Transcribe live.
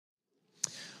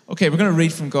Okay, we're going to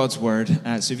read from God's Word.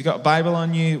 So if you've got a Bible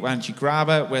on you, why don't you grab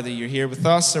it? Whether you're here with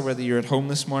us or whether you're at home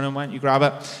this morning, why don't you grab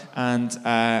it? And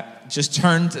just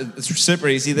turn to, it's super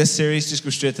easy, this series, just go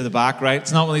straight to the back, right?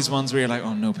 It's not one of these ones where you're like,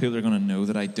 oh no, people are going to know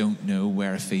that I don't know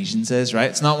where Ephesians is, right?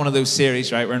 It's not one of those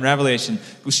series, right? We're in Revelation.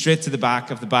 Go straight to the back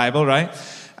of the Bible, right?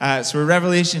 So we're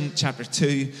Revelation chapter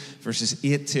 2, verses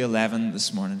 8 to 11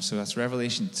 this morning. So that's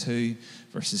Revelation 2,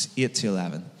 verses 8 to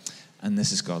 11. And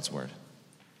this is God's Word.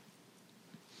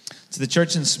 To the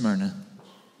church in Smyrna,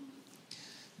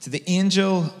 to the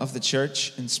angel of the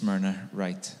church in Smyrna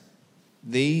write,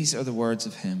 these are the words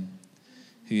of him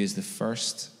who is the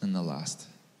first and the last,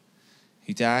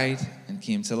 who died and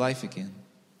came to life again.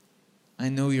 I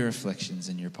know your afflictions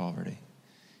and your poverty,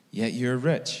 yet you are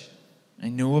rich. I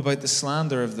know about the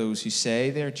slander of those who say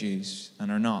they are Jews and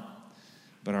are not,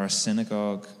 but are a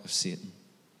synagogue of Satan.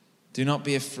 Do not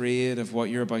be afraid of what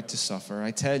you're about to suffer.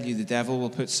 I tell you, the devil will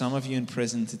put some of you in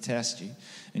prison to test you,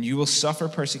 and you will suffer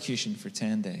persecution for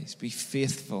 10 days. Be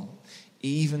faithful,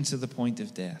 even to the point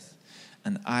of death,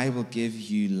 and I will give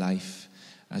you life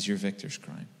as your victor's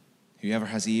crown. Whoever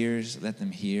has ears, let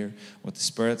them hear what the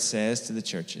Spirit says to the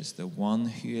churches. The one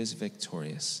who is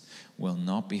victorious will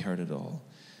not be hurt at all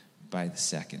by the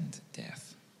second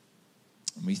death.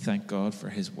 And we thank God for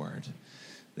his word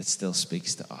that still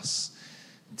speaks to us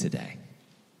today.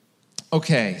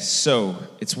 Okay, so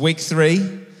it's week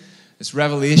 3. It's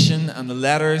Revelation and the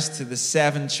letters to the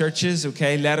 7 churches,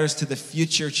 okay? Letters to the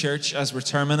future church, as we're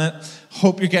terming it.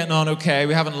 Hope you're getting on okay.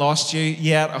 We haven't lost you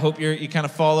yet. I hope you're kind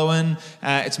of following.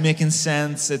 It's making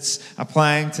sense. It's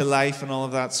applying to life and all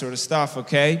of that sort of stuff,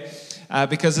 okay?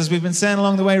 Because as we've been saying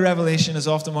along the way, Revelation is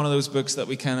often one of those books that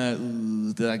we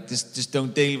kind of just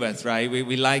don't deal with, right?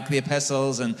 We like the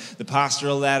epistles and the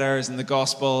pastoral letters and the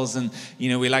gospels, and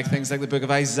we like things like the book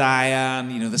of Isaiah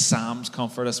and the Psalms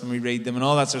comfort us when we read them and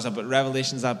all that sort of stuff. But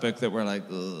Revelation's that book that we're like,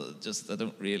 I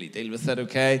don't really deal with it,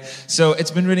 okay? So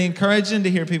it's been really encouraging to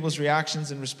hear people's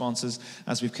reactions and responses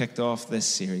as we've kicked off this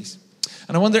series.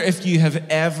 And I wonder if you have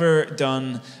ever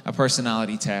done a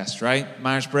personality test, right?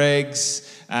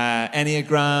 Myers-Briggs,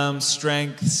 Enneagram,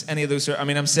 strengths, any of those.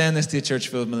 I'm saying this to a church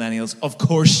full of millennials. Of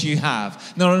course you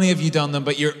have. Not only have you done them,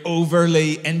 but you're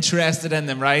overly interested in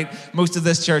them, right? Most of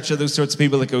this church are those sorts of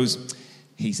people that goes,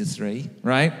 he's a 3,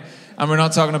 right? And we're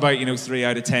not talking about, 3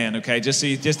 out of 10, okay? Just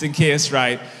in case,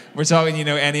 right? We're talking,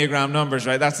 Enneagram numbers,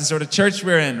 right? That's the sort of church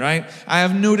we're in, right? I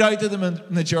have no doubt that the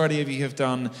majority of you have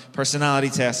done personality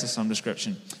tests of some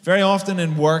description. Very often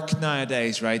in work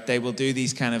nowadays, right, they will do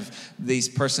these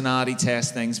personality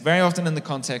test things, very often in the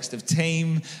context of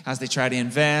team, as they try to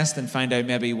invest and find out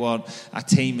maybe what a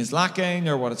team is lacking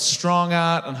or what it's strong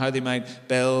at and how they might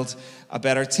build a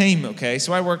better team, okay?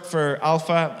 So I worked for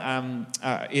Alpha,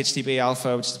 HTB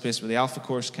Alpha, which is the place where the Alpha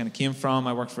course kind of came from.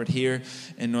 I worked for it here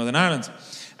in Northern Ireland.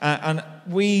 And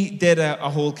we did a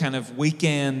whole kind of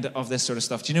weekend of this sort of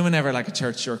stuff. Do you know whenever like a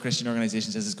church or a Christian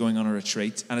organization says it's going on a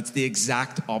retreat, and it's the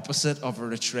exact opposite of a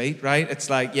retreat, right? It's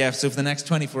like, so for the next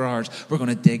 24 hours, we're going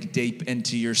to dig deep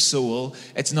into your soul.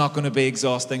 It's not going to be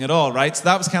exhausting at all, right? So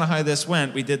that was kind of how this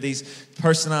went. We did these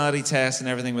personality tests and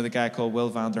everything with a guy called Will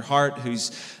van der Hart,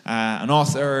 who's an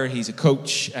author, he's a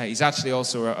coach, he's actually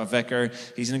also a vicar.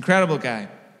 He's an incredible guy.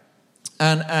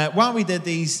 And while we did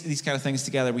these kind of things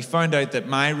together, we found out that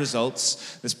my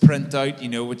results, this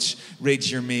printout, which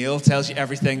reads your mail, tells you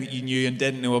everything that you knew and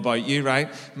didn't know about you,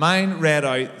 right? Mine read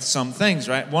out some things,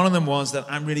 right? One of them was that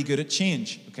I'm really good at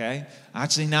change, okay? I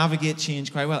actually navigate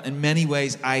change quite well. In many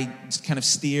ways, I kind of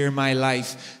steer my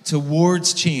life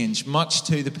towards change, much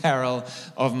to the peril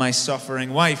of my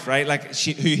suffering wife, right? Like,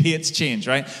 who hates change,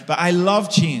 right? But I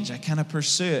love change. I kind of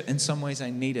pursue it. In some ways,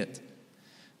 I need it.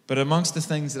 But amongst the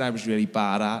things that I was really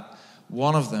bad at,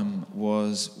 one of them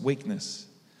was weakness.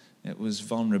 It was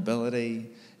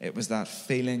vulnerability. It was that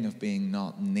feeling of being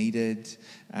not needed.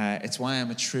 It's why I'm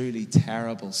a truly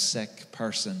terrible sick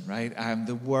person, right? I'm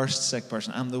the worst sick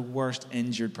person. I'm the worst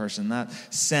injured person. That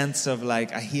sense of I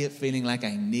hate feeling like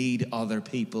I need other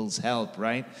people's help,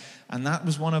 right? And that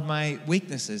was one of my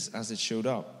weaknesses as it showed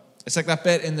up. It's like that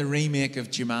bit in the remake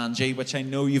of Jumanji, which I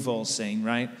know you've all seen,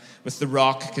 right? With The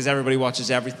Rock, because everybody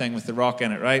watches everything with The Rock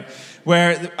in it, right?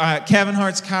 Where Kevin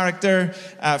Hart's character,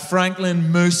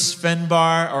 Franklin Moose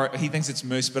Finbar, or he thinks it's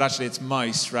Moose, but actually it's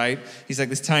Mouse, right? He's like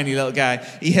this tiny little guy.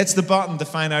 He hits the button to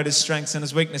find out his strengths and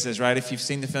his weaknesses, right? If you've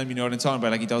seen the film, you know what I'm talking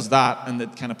about. He does that, and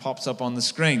it kind of pops up on the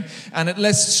screen. And it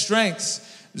lists strengths.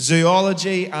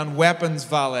 Zoology and weapons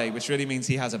valet, which really means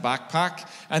he has a backpack.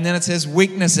 And then it says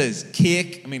weaknesses,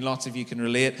 cake, lots of you can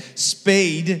relate,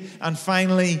 speed, and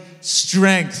finally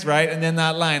strength, right? And then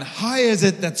that line, how is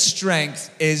it that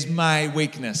strength is my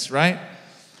weakness, right?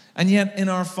 And yet, in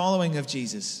our following of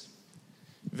Jesus,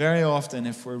 very often,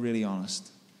 if we're really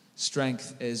honest,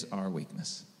 strength is our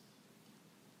weakness.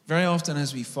 Very often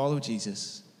as we follow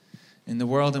Jesus, in the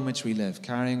world in which we live,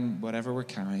 carrying whatever we're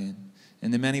carrying, in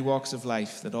the many walks of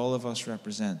life that all of us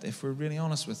represent, if we're really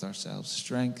honest with ourselves,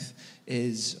 strength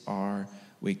is our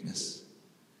weakness.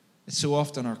 It's so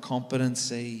often our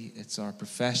competency, it's our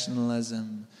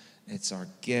professionalism, it's our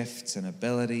gifts and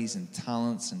abilities and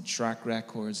talents and track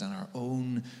records and our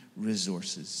own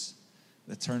resources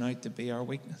that turn out to be our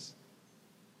weakness.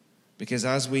 Because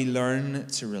as we learn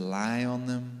to rely on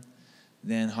them,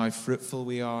 then how fruitful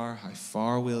we are, how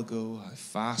far we'll go, how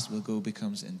fast we'll go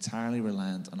becomes entirely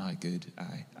reliant on how good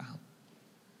I am.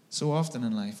 So often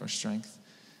in life, our strength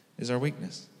is our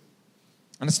weakness.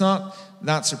 And it's not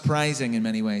that surprising in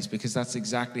many ways, because that's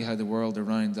exactly how the world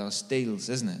around us deals,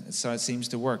 isn't it? It's how it seems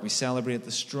to work. We celebrate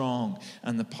the strong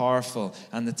and the powerful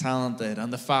and the talented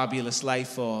and the fabulous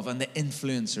life of and the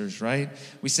influencers, right?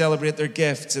 We celebrate their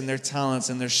gifts and their talents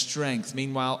and their strength.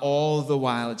 Meanwhile, all the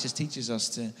while, it just teaches us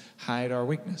to hide our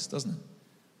weakness, doesn't it?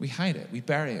 We hide it. We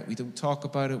bury it. We don't talk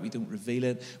about it. We don't reveal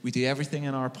it. We do everything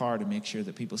in our power to make sure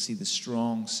that people see the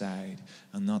strong side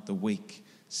and not the weak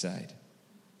side.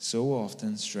 So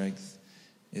often, strength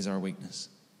is our weakness.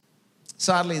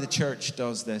 Sadly, the church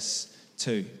does this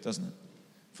too, doesn't it?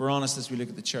 If we're honest, as we look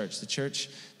at the church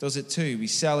does it too. We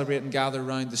celebrate and gather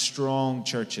around the strong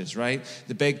churches, right?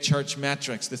 The big church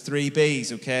metrics, the 3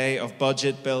 B's, okay, of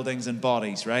budget, buildings, and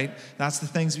bodies, right? That's the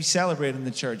things we celebrate in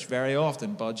the church very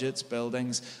often: budgets,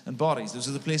 buildings, and bodies. Those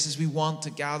are the places we want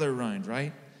to gather around,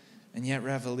 right? And yet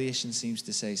Revelation seems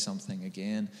to say something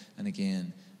again and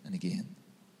again and again.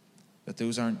 That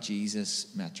those aren't Jesus'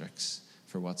 metrics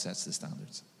for what sets the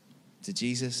standards. To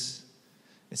Jesus,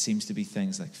 it seems to be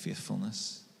things like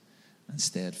faithfulness and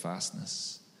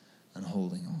steadfastness and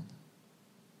holding on.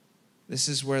 This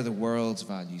is where the world's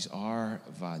values, our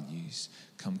values,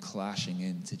 come clashing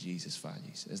into Jesus'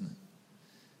 values, isn't it?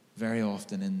 Very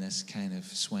often in this kind of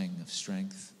swing of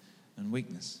strength and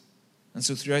weakness. And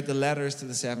so throughout the letters to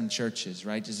the 7 churches,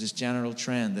 right, there's this general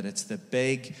trend that it's the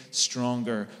big,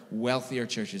 stronger, wealthier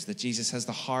churches that Jesus has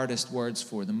the hardest words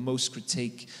for, the most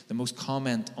critique, the most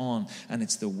comment on, and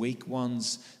it's the weak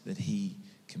ones that he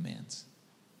commends.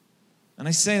 And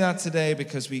I say that today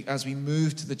because as we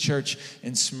move to the church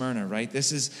in Smyrna, right,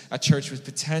 this is a church with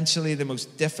potentially the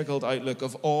most difficult outlook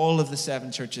of all of the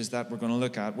 7 churches that we're going to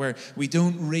look at, where we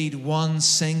don't read one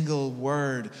single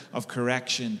word of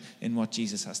correction in what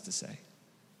Jesus has to say.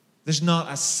 There's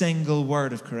not a single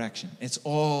word of correction. It's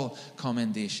all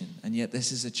commendation. And yet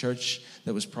this is a church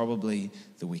that was probably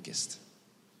the weakest.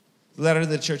 The letter to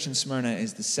the church in Smyrna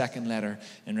is the second letter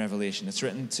in Revelation. It's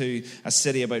written to a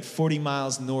city about 40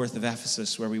 miles north of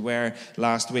Ephesus, where we were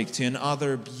last week, to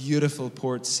another beautiful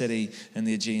port city in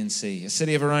the Aegean Sea. A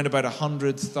city of around about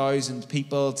 100,000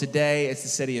 people. Today, it's the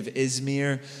city of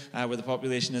Izmir, where the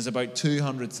population is about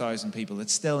 200,000 people.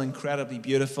 It's still incredibly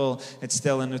beautiful. It's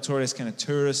still a notorious kind of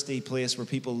touristy place where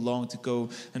people long to go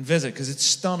and visit, because it's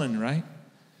stunning, right?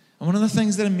 And one of the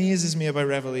things that amazes me about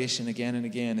Revelation again and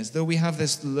again is, though we have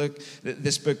this book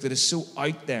that is so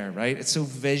out there, right? It's so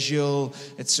visual.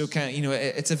 It's so kind of,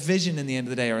 it's a vision in the end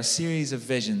of the day, or a series of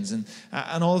visions. And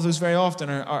all of those very often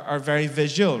are very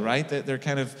visual, right? They're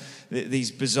kind of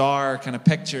these bizarre kind of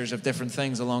pictures of different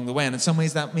things along the way. And in some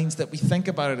ways that means that we think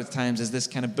about it at times as this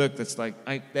kind of book that's like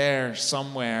out there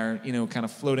somewhere, kind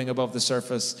of floating above the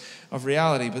surface of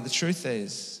reality. But the truth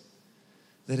is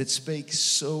that it speaks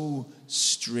so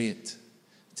straight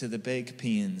to the big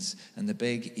pains and the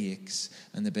big aches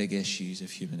and the big issues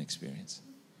of human experience.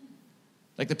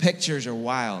 Like, the pictures are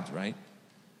wild, right?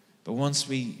 But once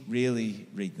we really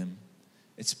read them,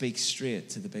 it speaks straight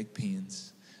to the big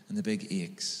pains and the big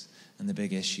aches and the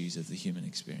big issues of the human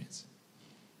experience.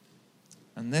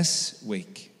 And this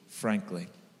week, frankly,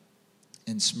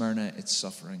 in Smyrna, it's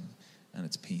suffering and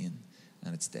it's pain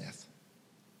and it's death.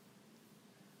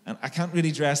 And I can't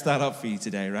really dress that up for you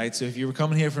today, right? So if you were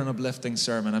coming here for an uplifting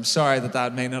sermon, I'm sorry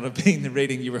that may not have been the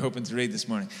reading you were hoping to read this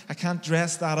morning. I can't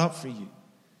dress that up for you.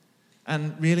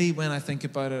 And really, when I think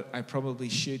about it, I probably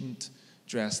shouldn't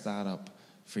dress that up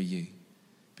for you.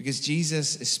 Because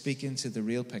Jesus is speaking to the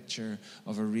real picture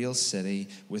of a real city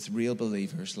with real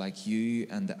believers like you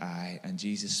and I, and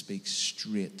Jesus speaks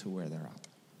straight to where they're at.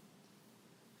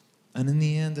 And in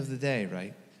the end of the day,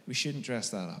 right, we shouldn't dress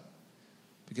that up.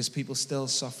 Because people still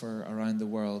suffer around the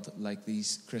world like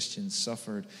these Christians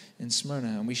suffered in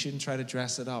Smyrna. And we shouldn't try to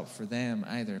dress it up for them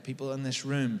either. People in this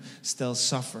room still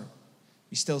suffer.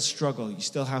 You still struggle. You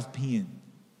still have pain.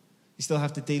 You still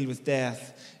have to deal with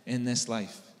death in this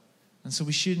life. And so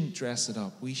we shouldn't dress it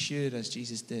up. We should, as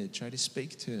Jesus did, try to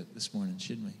speak to it this morning,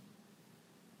 shouldn't we?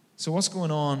 So what's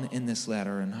going on in this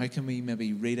letter, and how can we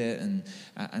maybe read it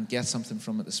and get something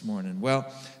from it this morning?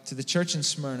 Well, to the church in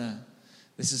Smyrna,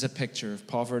 this is a picture of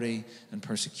poverty and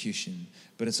persecution,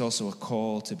 but it's also a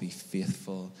call to be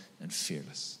faithful and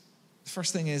fearless. The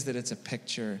first thing is that it's a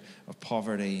picture of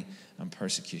poverty and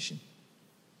persecution.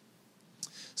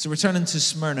 So we're turning to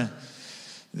Smyrna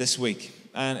this week.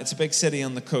 And it's a big city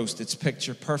on the coast. It's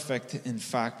picture perfect, in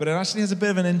fact. But it actually has a bit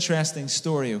of an interesting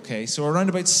story, okay? So around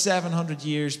about 700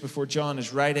 years before John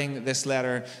is writing this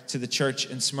letter to the church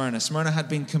in Smyrna, Smyrna had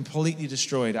been completely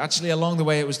destroyed. Actually, along the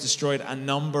way, it was destroyed a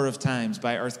number of times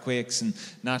by earthquakes and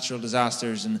natural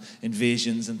disasters and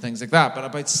invasions and things like that. But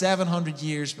about 700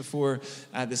 years before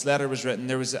this letter was written,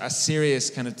 there was a serious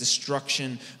kind of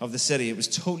destruction of the city. It was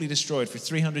totally destroyed. For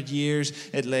 300 years,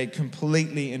 it lay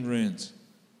completely in ruins,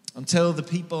 until the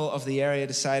people of the area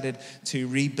decided to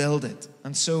rebuild it.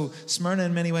 And so Smyrna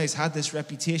in many ways had this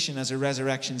reputation as a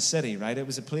resurrection city, right? It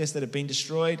was a place that had been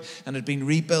destroyed and had been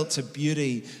rebuilt to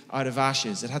beauty out of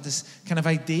ashes. It had this kind of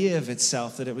idea of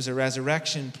itself that it was a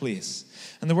resurrection place.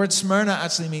 And the word Smyrna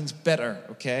actually means bitter,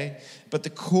 okay? But the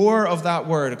core of that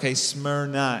word, okay,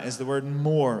 Smyrna, is the word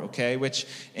more, okay? Which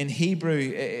in Hebrew,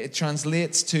 it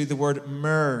translates to the word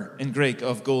myrrh in Greek,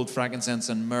 of gold, frankincense,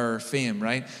 and myrrh fame,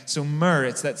 right? So myrrh,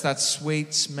 it's that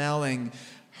sweet smelling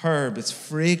herb. It's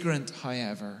fragrant,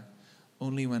 however,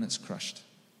 only when it's crushed.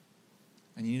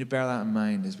 And you need to bear that in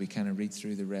mind as we kind of read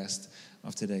through the rest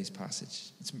of today's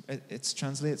passage. It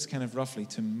translates kind of roughly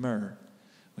to myrrh,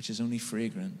 which is only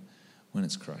fragrant when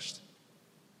it's crushed.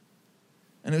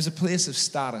 And it was a place of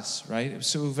status, right? It was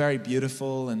so very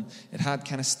beautiful, and it had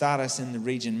kind of status in the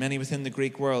region. Many within the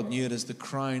Greek world knew it as the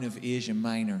crown of Asia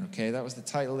Minor, okay? That was the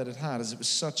title that it had, as it was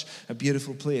such a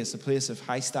beautiful place, a place of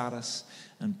high status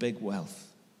and big wealth.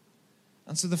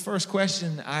 And so the first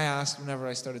question I asked whenever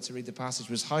I started to read the passage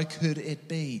was, how could it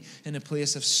be in a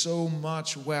place of so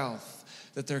much wealth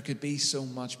that there could be so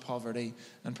much poverty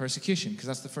and persecution? Because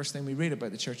that's the first thing we read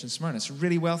about the church in Smyrna. It's a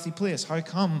really wealthy place. How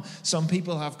come some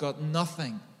people have got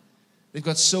nothing? They've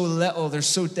got so little, they're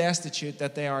so destitute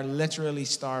that they are literally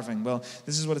starving. Well,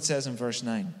 this is what it says in verse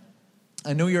 9.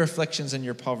 I know your afflictions and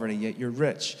your poverty, yet you're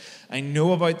rich. I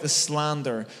know about the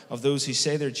slander of those who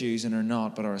say they're Jews and are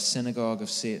not, but are a synagogue of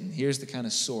Satan. Here's the kind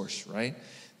of source, right?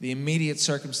 The immediate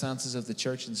circumstances of the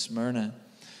church in Smyrna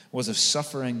was of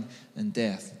suffering and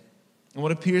death. And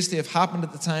what appears to have happened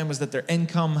at the time was that their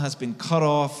income has been cut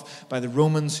off by the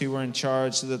Romans who were in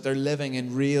charge, so that they're living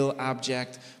in real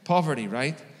abject poverty,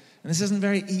 right? And this isn't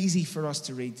very easy for us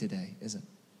to read today, is it?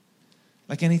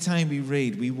 Like any time we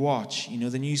read, we watch,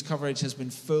 the news coverage has been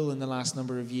full in the last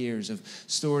number of years of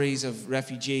stories of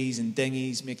refugees and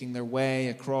dinghies making their way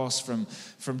across from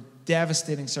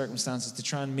devastating circumstances to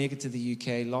try and make it to the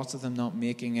UK. Lots of them not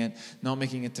making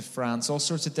it to France. All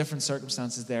sorts of different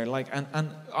circumstances there. And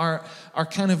our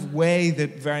kind of way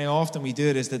that very often we do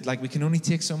it is that we can only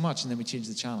take so much and then we change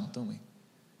the channel, don't we?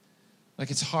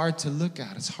 It's hard to look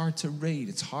at, it's hard to read,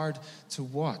 it's hard to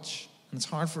watch. And it's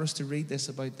hard for us to read this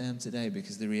about them today,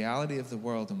 because the reality of the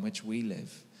world in which we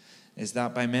live is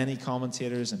that by many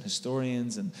commentators and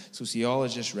historians and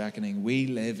sociologists' reckoning, we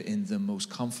live in the most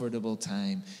comfortable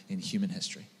time in human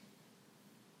history.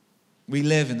 We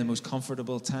live in the most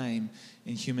comfortable time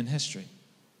in human history.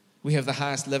 We have the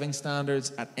highest living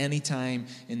standards at any time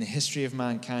in the history of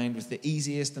mankind, with the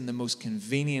easiest and the most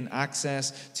convenient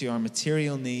access to our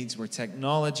material needs, where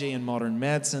technology and modern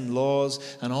medicine,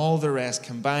 laws, and all the rest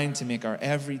combine to make our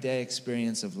everyday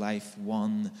experience of life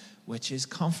one which is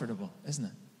comfortable, isn't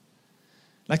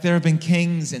it? There have been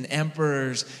kings and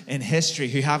emperors in history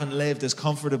who haven't lived as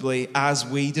comfortably as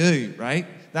we do, right?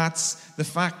 That's the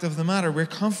fact of the matter. We're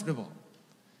comfortable.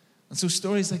 And so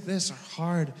stories like this are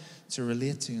hard to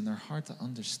relate to, and they're hard to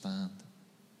understand.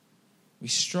 We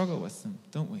struggle with them,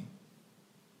 don't we?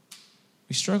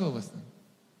 We struggle with them.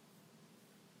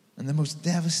 And the most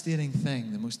devastating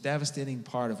thing, the most devastating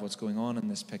part of what's going on in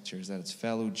this picture is that it's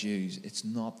fellow Jews. It's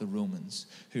not the Romans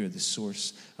who are the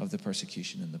source of the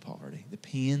persecution and the poverty. The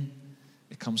pain,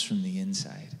 it comes from the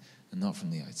inside and not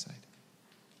from the outside.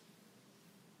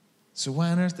 So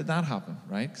why on earth did that happen,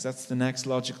 right? Because that's the next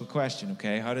logical question,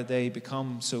 okay? How did they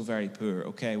become so very poor?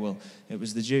 Okay, well, it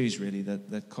was the Jews, really,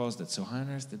 that caused it. So how on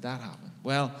earth did that happen?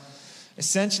 Well,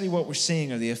 Essentially what we're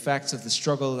seeing are the effects of the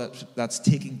struggle that's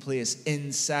taking place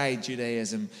inside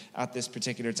Judaism at this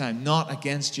particular time. Not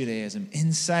against Judaism,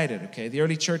 inside it, okay? The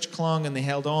early church clung and they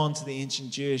held on to the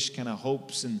ancient Jewish kind of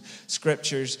hopes and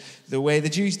scriptures the way the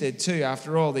Jews did too.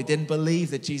 After all, they didn't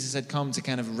believe that Jesus had come to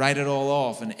kind of write it all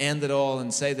off and end it all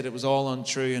and say that it was all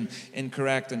untrue and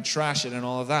incorrect and trash it and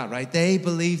all of that, right? They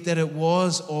believed that it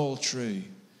was all true.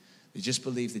 They just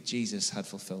believed that Jesus had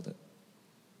fulfilled it.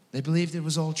 They believed it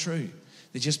was all true.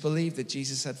 They just believed that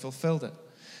Jesus had fulfilled it.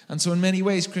 And so in many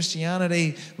ways,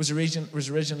 Christianity was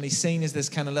originally seen as this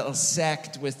kind of little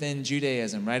sect within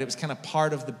Judaism, right? It was kind of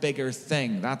part of the bigger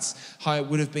thing. That's how it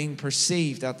would have been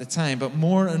perceived at the time. But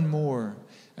more and more,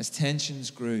 as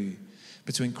tensions grew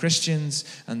between Christians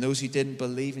and those who didn't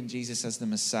believe in Jesus as the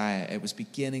Messiah, it was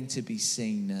beginning to be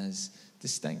seen as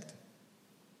distinct.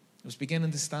 It was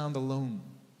beginning to stand alone,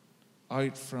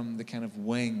 out from the kind of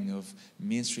wing of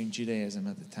mainstream Judaism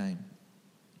at the time.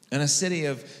 In a city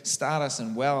of status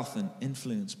and wealth and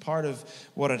influence, part of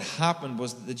what had happened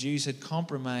was that the Jews had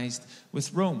compromised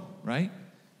with Rome, right?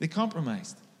 They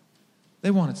compromised.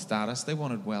 They wanted status, they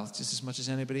wanted wealth just as much as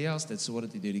anybody else did. So what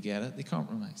did they do to get it? They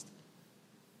compromised.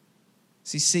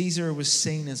 See, Caesar was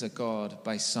seen as a god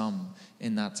by some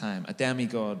in that time, a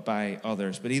demigod by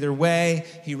others. But either way,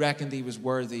 he reckoned he was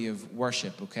worthy of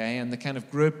worship, okay? And the kind of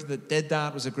group that did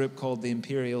that was a group called the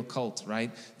imperial cult,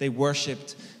 right? They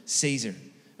worshipped Caesar.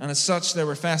 And as such, there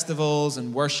were festivals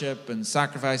and worship and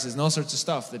sacrifices and all sorts of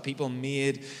stuff that people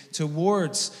made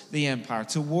towards the empire,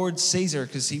 towards Caesar,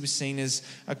 because he was seen as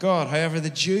a god. However, the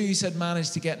Jews had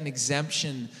managed to get an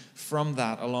exemption from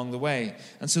that along the way.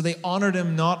 And so they honored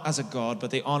him not as a god, but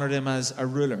they honored him as a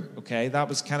ruler, okay? That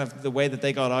was kind of the way that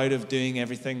they got out of doing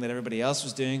everything that everybody else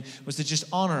was doing, was to just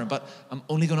honor him. But I'm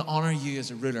only going to honor you as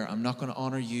a ruler. I'm not going to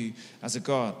honor you as a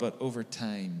god. But over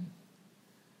time,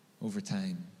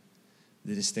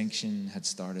 the distinction had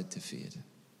started to fade.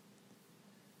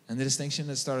 And the distinction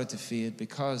had started to fade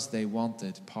because they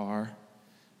wanted power,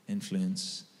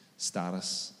 influence,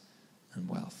 status, and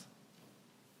wealth.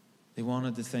 They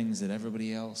wanted the things that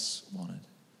everybody else wanted.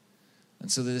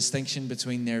 And so the distinction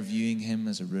between their viewing him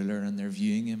as a ruler and their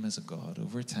viewing him as a god,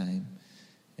 over time,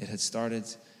 it had started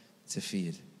to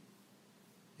fade.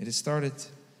 It had started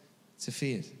to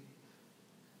fade.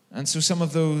 And so some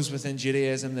of those within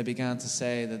Judaism, they began to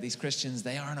say that these Christians,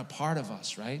 they aren't a part of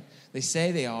us, right? They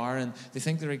say they are, and they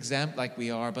think they're exempt like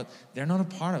we are, but they're not a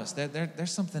part of us. They're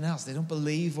something else. They don't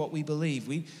believe what we believe.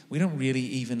 We don't really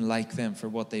even like them for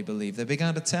what they believe. They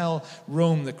began to tell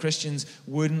Rome that Christians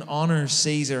wouldn't honor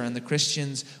Caesar and the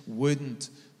Christians wouldn't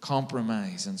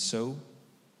compromise. And so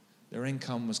their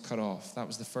income was cut off. That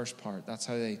was the first part. That's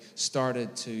how they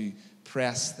started to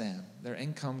press them. Their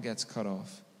income gets cut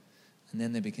off. And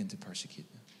then they begin to persecute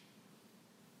them.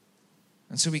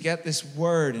 And so we get this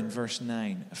word in verse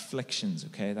 9, afflictions,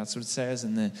 okay? That's what it says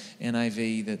in the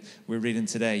NIV that we're reading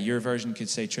today. Your version could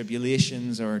say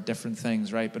tribulations or different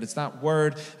things, right? But it's that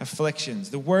word,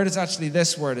 afflictions. The word is actually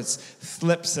this word. It's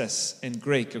thlipsis in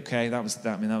Greek, okay? That was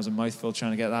a mouthful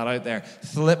trying to get that out there.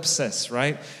 Thlipsis,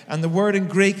 right? And the word in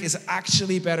Greek is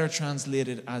actually better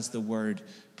translated as the word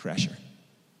pressure.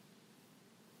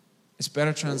 It's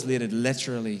better translated,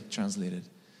 literally translated,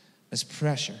 as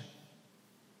pressure.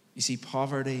 You see,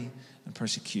 poverty and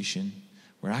persecution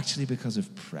were actually because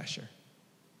of pressure.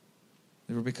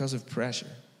 They were because of pressure.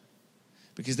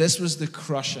 Because this was the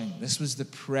crushing, this was the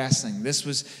pressing, this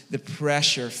was the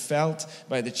pressure felt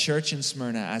by the church in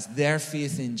Smyrna as their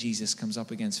faith in Jesus comes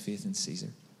up against faith in Caesar.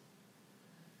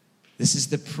 This is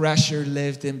the pressure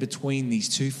lived in between these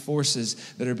two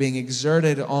forces that are being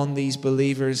exerted on these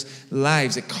believers'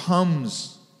 lives. It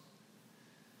comes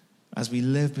as we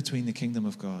live between the kingdom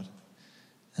of God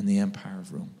and the empire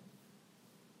of Rome.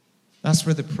 That's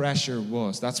where the pressure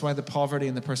was. That's why the poverty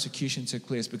and the persecution took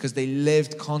place, because they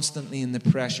lived constantly in the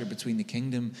pressure between the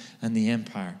kingdom and the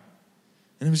empire.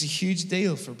 And it was a huge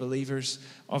deal for believers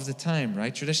of the time,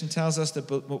 right? Tradition tells us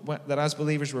that as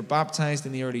believers were baptized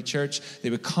in the early church, they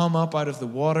would come up out of the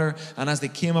water, and as they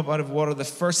came up out of water, the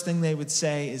first thing they would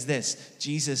say is this: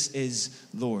 Jesus is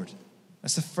Lord.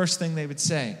 That's the first thing they would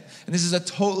say. And this is a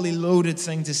totally loaded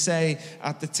thing to say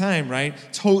at the time, right?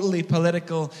 Totally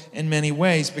political in many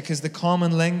ways, because the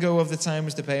common lingo of the time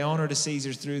was to pay honor to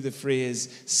Caesar through the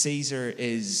phrase, Caesar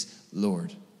is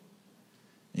Lord.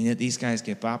 And yet these guys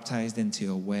get baptized into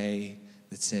a way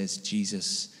that says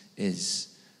Jesus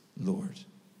is Lord.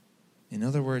 In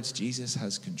other words, Jesus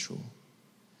has control.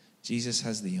 Jesus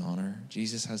has the honor.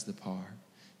 Jesus has the power.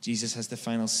 Jesus has the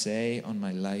final say on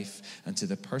my life. And to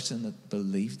the person that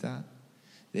believed that,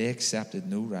 they accepted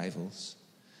no rivals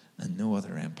and no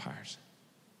other empires.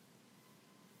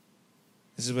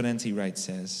 This is what N.T. Wright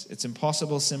says. It's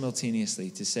impossible simultaneously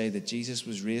to say that Jesus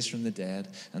was raised from the dead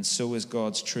and so is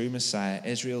God's true Messiah,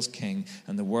 Israel's King,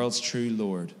 and the world's true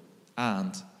Lord,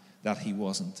 and that he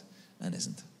wasn't and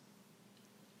isn't.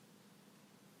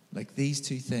 Like these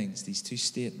two things, these two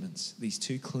statements, these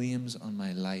two claims on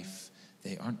my life,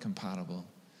 they aren't compatible.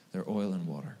 They're oil and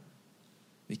water.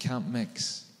 They can't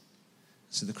mix.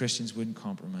 So the Christians wouldn't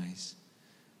compromise.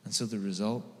 And so the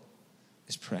result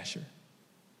is pressure.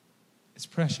 It's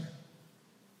pressure.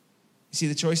 You see,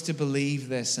 the choice to believe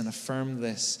this and affirm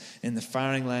this in the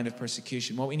firing line of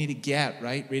persecution, what we need to get,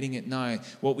 right, reading it now,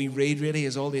 what we read really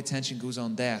is all the attention goes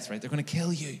on death, right? They're going to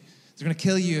kill you. They're going to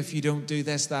kill you if you don't do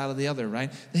this, that, or the other,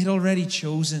 right? They'd already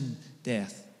chosen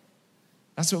death.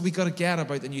 That's what we got to get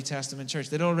about the New Testament church.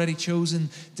 They'd already chosen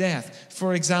death.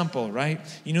 For example, right?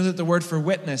 You know that the word for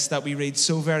witness that we read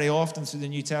so very often through the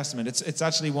New Testament, it's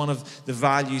actually one of the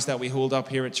values that we hold up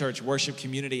here at church, worship,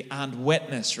 community, and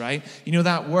witness, right? You know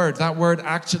that word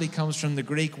actually comes from the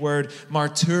Greek word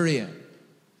martyria.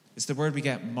 It's the word we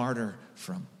get martyr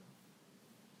from.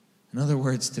 In other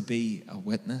words, to be a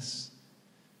witness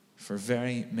for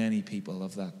very many people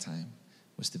of that time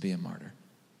was to be a martyr.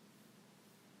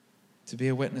 To be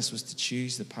a witness was to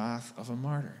choose the path of a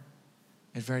martyr.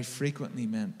 It very frequently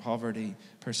meant poverty,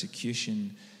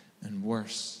 persecution, and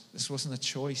worse. This wasn't a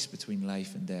choice between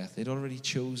life and death. They'd already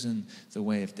chosen the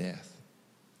way of death.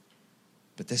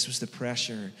 But this was the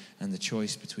pressure and the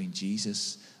choice between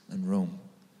Jesus and Rome,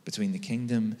 between the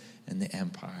kingdom and the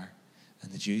empire.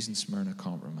 And the Jews in Smyrna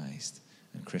compromised,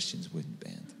 and Christians wouldn't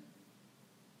bend.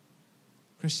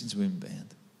 Christians wouldn't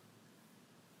bend.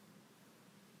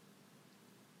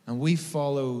 And we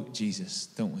follow Jesus,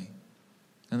 don't we?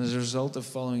 And as a result of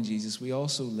following Jesus, we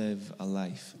also live a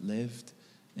life lived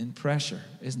in pressure,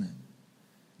 isn't it?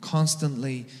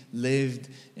 Constantly lived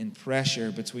in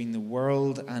pressure between the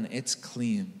world and its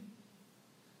claim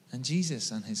and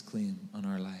Jesus and his claim on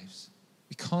our lives.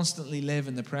 We constantly live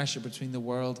in the pressure between the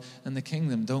world and the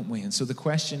kingdom, don't we? And so the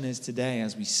question is today,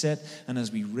 as we sit and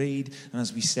as we read and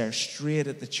as we stare straight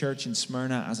at the church in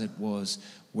Smyrna as it was,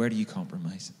 where do you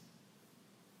compromise?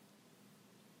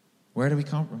 Where do we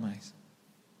compromise?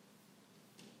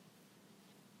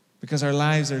 Because our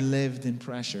lives are lived in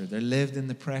pressure. They're lived in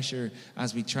the pressure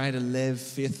as we try to live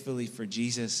faithfully for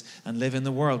Jesus and live in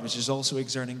the world, which is also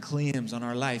exerting claims on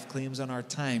our life, claims on our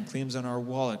time, claims on our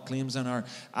wallet, claims on our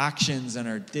actions and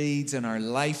our deeds and our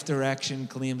life direction,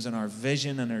 claims on our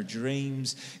vision and our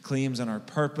dreams, claims on our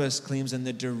purpose, claims on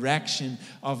the direction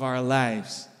of our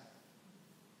lives.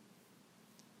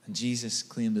 And Jesus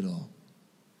claimed it all.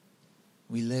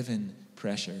 We live in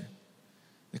pressure.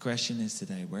 The question is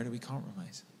today, where do we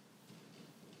compromise?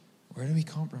 Where do we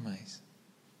compromise?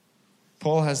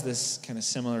 Paul has this kind of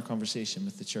similar conversation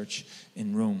with the church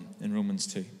in Rome, in Romans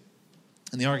 2.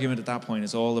 And the argument at that point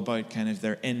is all about kind of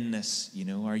their inness, you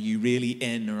know, are you really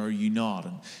in or are you not?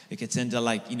 And it gets into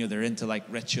like, you know, they're into like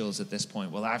rituals at this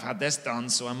point. Well, I've had this done,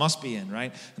 so I must be in,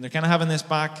 right? And they're kind of having this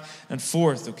back and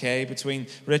forth, okay, between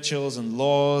rituals and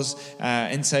laws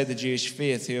inside the Jewish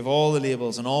faith, who have all the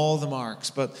labels and all the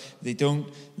marks, but they don't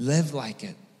live like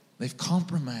it. They've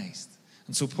compromised.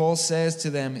 And so Paul says to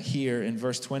them here in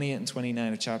verse 28 and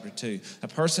 29 of chapter 2, a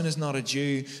person is not a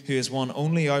Jew who is one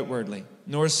only outwardly,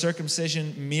 nor is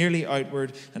circumcision merely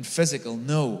outward and physical.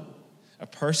 No, a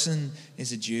person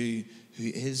is a Jew who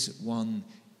is one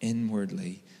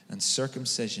inwardly, and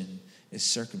circumcision is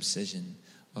circumcision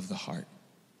of the heart.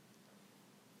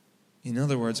 In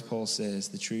other words, Paul says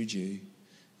the true Jew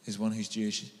is one who's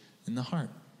Jewish in the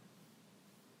heart.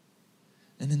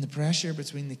 And in the pressure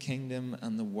between the kingdom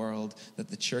and the world that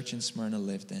the church in Smyrna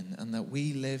lived in and that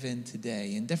we live in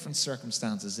today in different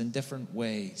circumstances, in different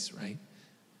ways, right?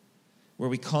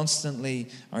 Where we constantly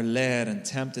are led and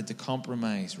tempted to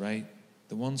compromise, right?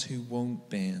 The ones who won't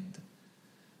bend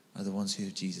are the ones who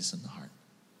have Jesus in the heart.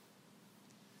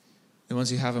 The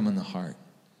ones who have him in the heart.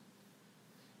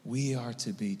 We are to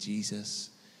be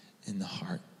Jesus in the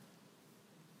heart.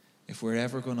 If we're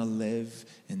ever going to live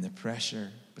in the pressure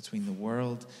between the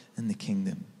world and the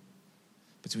kingdom,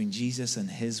 between Jesus and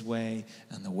his way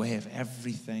and the way of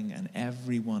everything and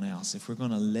everyone else, if we're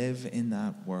going to live in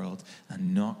that world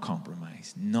and not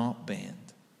compromise, not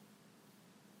bend,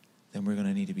 then we're going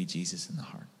to need to be Jesus in the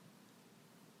heart.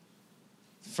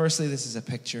 Firstly, this is a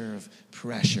picture of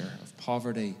pressure, of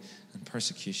poverty and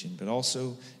persecution, but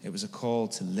also it was a call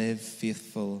to live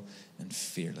faithful and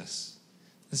fearless.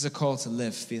 This is a call to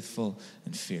live faithful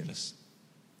and fearless.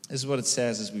 This is what it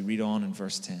says as we read on in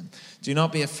verse 10. Do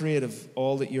not be afraid of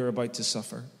all that you're about to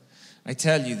suffer. I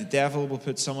tell you, the devil will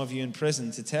put some of you in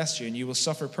prison to test you, and you will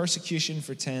suffer persecution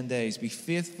for 10 days. Be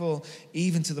faithful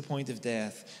even to the point of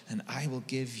death, and I will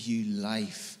give you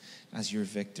life as your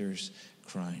victor's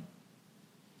crown.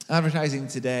 Advertising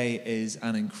today is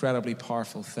an incredibly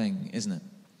powerful thing, isn't it?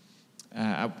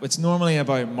 It's normally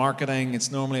about marketing.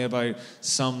 It's normally about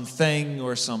something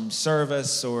or some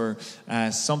service or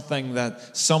something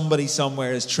that somebody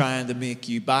somewhere is trying to make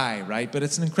you buy, right? But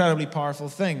it's an incredibly powerful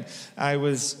thing. I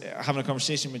was having a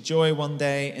conversation with Joy one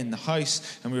day in the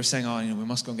house, and we were saying, we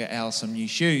must go and get Elle some new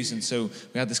shoes. And so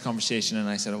we had this conversation, and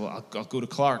I said, well, I'll go to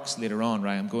Clark's later on,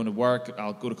 right? I'm going to work.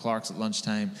 I'll go to Clark's at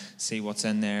lunchtime, see what's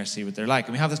in there, see what they're like.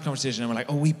 And we have this conversation, and we're like,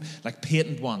 we like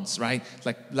patent ones, right?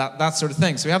 Like that sort of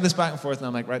thing. So we have this back and forth, and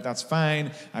I'm like, right, that's fine.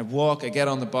 I walk, I get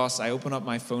on the bus, I open up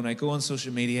my phone, I go on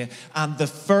social media, and the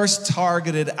first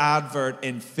targeted advert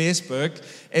in Facebook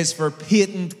is for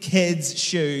patent kids'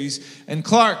 shoes in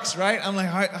Clark's, right? I'm like,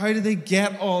 how did they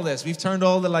get all this? We've turned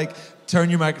all the turn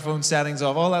your microphone settings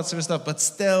off, all that sort of stuff, but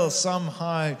still,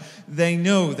 somehow, they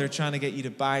know they're trying to get you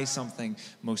to buy something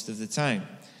most of the time.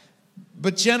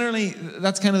 But generally,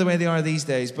 that's kind of the way they are these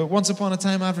days. But once upon a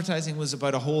time, advertising was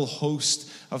about a whole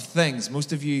host of things.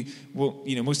 Most of you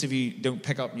don't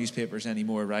pick up newspapers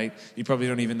anymore, right? You probably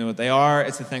don't even know what they are.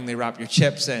 It's the thing they wrap your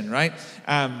chips in, right?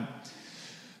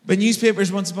 But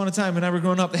newspapers, once upon a time, when I was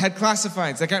growing up, they had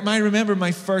classifieds. I remember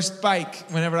my first bike,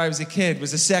 whenever I was a kid,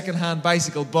 was a second-hand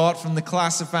bicycle bought from the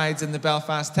classifieds in the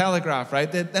Belfast Telegraph,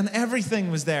 right? And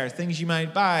everything was there, things you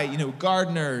might buy,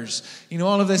 gardeners,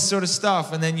 all of this sort of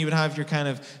stuff. And then you would have your kind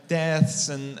of deaths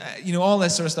and, all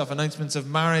this sort of stuff, announcements of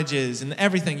marriages and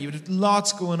everything. You would have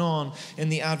lots going on in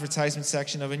the advertisement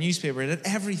section of a newspaper. It had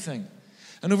everything.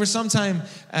 And over some time,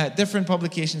 different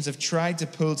publications have tried to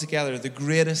pull together the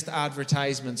greatest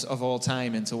advertisements of all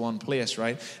time into one place,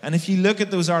 right? And if you look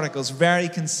at those articles, very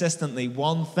consistently,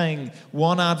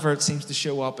 one advert seems to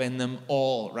show up in them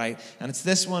all, right? And it's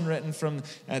this one written from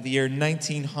the year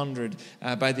 1900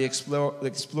 by the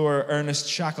explorer Ernest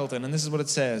Shackleton. And this is what it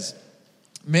says.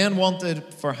 Men wanted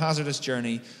for hazardous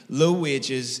journey, low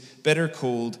wages, bitter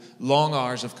cold, long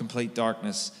hours of complete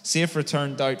darkness, safe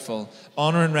return doubtful,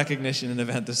 honor and recognition in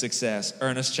event of success.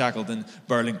 Ernest Shackleton,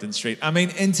 Burlington Street. I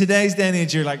mean, in today's day and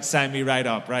age, you're like, sign me right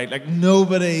up, right?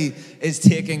 Nobody is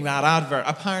taking that advert.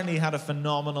 Apparently, it had a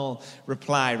phenomenal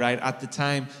reply, right? At the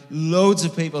time, loads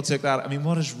of people took that. I mean,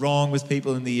 what is wrong with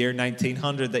people in the year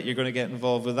 1900 that you're going to get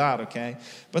involved with that, okay?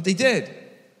 But they did.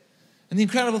 And the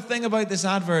incredible thing about this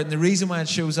advert, and the reason why it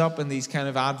shows up in these kind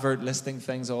of advert listing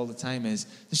things all the time, is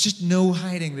there's just no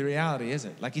hiding the reality, is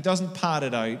it? He doesn't pad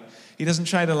it out. He doesn't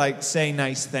try to say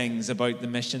nice things about the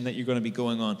mission that you're going to be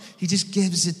going on. He just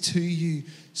gives it to you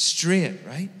straight,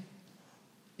 right?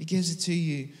 He gives it to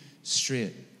you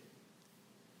straight.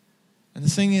 And the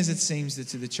thing is, it seems that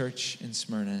to the church in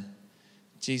Smyrna,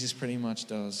 Jesus pretty much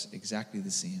does exactly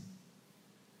the same.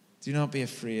 Do not be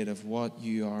afraid of what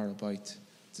you are about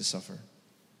to suffer.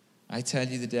 I tell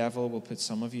you, the devil will put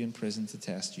some of you in prison to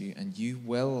test you, and you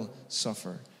will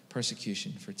suffer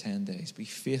persecution for 10 days. Be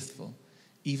faithful,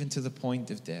 even to the point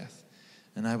of death,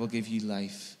 and I will give you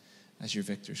life as your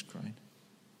victor's crown.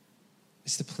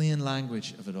 It's the plain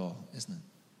language of it all, isn't it?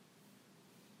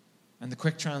 And the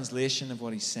quick translation of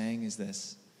what he's saying is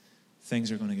this: things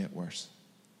are going to get worse.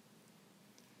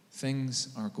 Things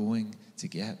are going to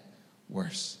get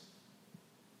worse.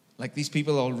 These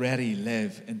people already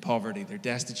live in poverty. They're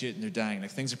destitute and they're dying.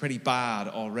 Things are pretty bad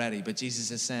already. But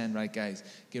Jesus is saying, right, guys,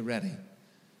 get ready.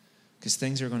 Because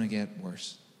things are going to get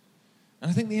worse. And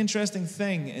I think the interesting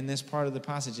thing in this part of the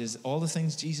passage is all the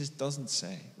things Jesus doesn't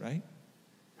say, right?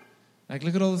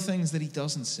 Look at all the things that he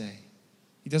doesn't say.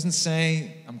 He doesn't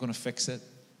say, I'm going to fix it.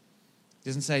 He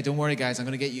doesn't say, don't worry, guys, I'm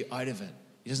going to get you out of it.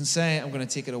 He doesn't say, I'm going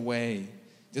to take it away.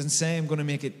 He doesn't say, I'm going to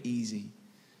make it easy.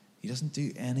 He doesn't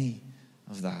do any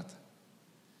of that.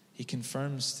 He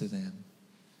confirms to them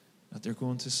that they're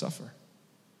going to suffer.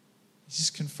 He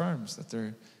just confirms that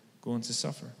they're going to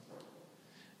suffer.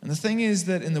 And the thing is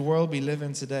that in the world we live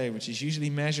in today, which is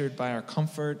usually measured by our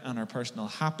comfort and our personal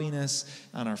happiness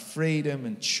and our freedom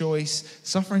and choice,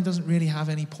 suffering doesn't really have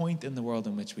any point in the world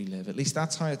in which we live. At least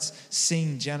that's how it's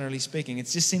seen, generally speaking.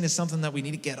 It's just seen as something that we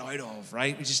need to get out of,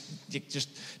 right? We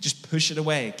just push it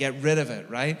away, get rid of it,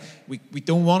 right? We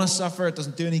don't want to suffer. It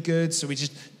doesn't do any good, so we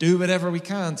just do whatever we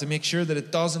can to make sure that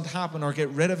it doesn't happen or get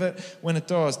rid of it when it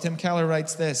does. Tim Keller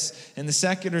writes this: in the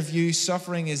secular view,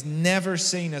 suffering is never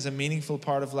seen as a meaningful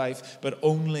part of of life, but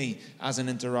only as an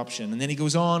interruption. And then he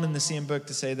goes on in the same book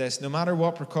to say this: no matter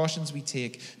what precautions we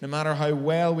take, no matter how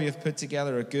well we have put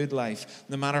together a good life,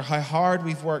 no matter how hard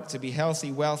we've worked to be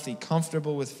healthy, wealthy,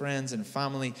 comfortable with friends and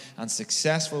family, and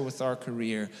successful with our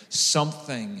career,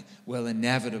 something will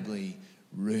inevitably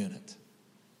ruin it.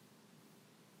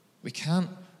 We can't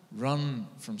run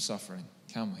from suffering,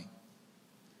 can we?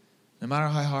 No matter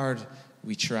how hard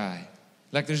we try.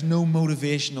 Like, there's no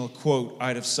motivational quote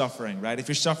out of suffering, right? If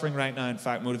you're suffering right now, in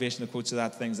fact, motivational quotes are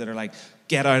that things that are like,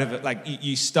 get out of it, like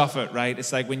you stuff it, right?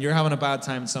 It's like when you're having a bad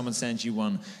time and someone sends you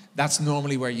one, that's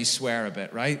normally where you swear a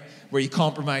bit, right? Where you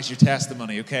compromise your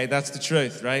testimony, okay? That's the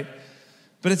truth, right?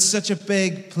 But it's such a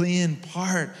big, plain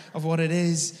part of what it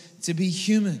is to be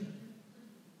human.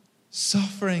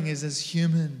 Suffering is as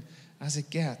human as it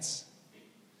gets.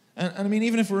 And I mean,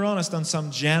 even if we're honest on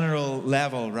some general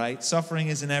level, right? Suffering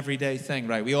is an everyday thing,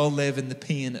 right? We all live in the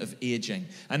pain of aging.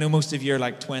 I know most of you are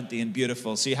like 20 and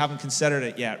beautiful, so you haven't considered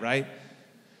it yet, right?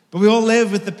 But we all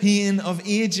live with the pain of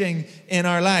aging in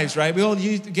our lives, right? We all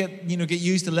get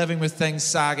used to living with things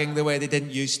sagging the way they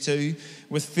didn't used to,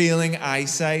 with failing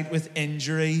eyesight, with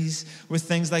injuries, with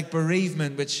things like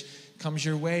bereavement, which comes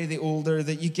your way the older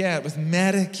that you get, with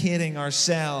medicating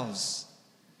ourselves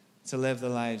to live the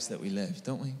lives that we live,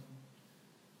 don't we?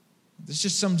 There's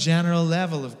just some general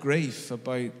level of grief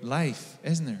about life,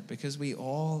 isn't there? Because we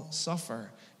all suffer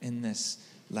in this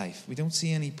life. We don't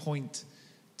see any point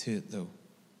to it, though.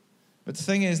 But the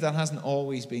thing is, that hasn't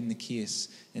always been the case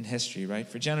in history, right?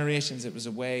 For generations, it was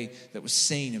a way that was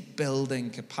seen of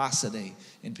building capacity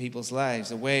in people's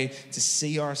lives. A way to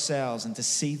see ourselves and to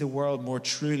see the world more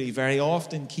truly very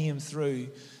often came through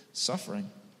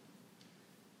suffering.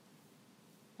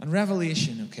 And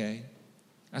Revelation, okay,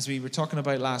 as we were talking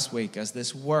about last week, as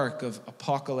this work of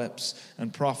apocalypse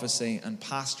and prophecy and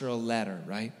pastoral letter,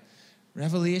 right?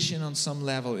 Revelation on some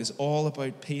level is all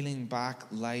about peeling back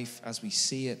life as we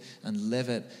see it and live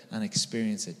it and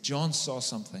experience it. John saw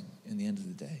something in the end of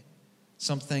the day,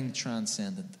 something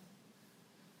transcendent.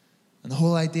 And the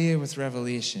whole idea with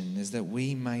Revelation is that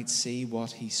we might see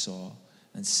what he saw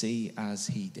and see as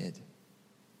he did.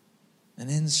 And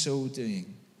in so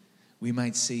doing, we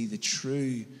might see the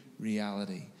true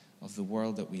reality of the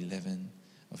world that we live in,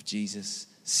 of Jesus,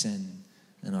 sin,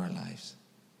 in our lives.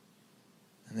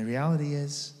 And the reality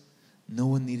is, no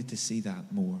one needed to see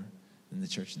that more than the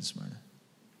church in Smyrna.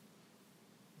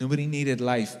 Nobody needed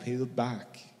life peeled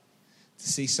back to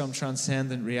see some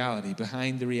transcendent reality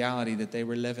behind the reality that they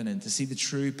were living in, to see the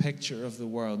true picture of the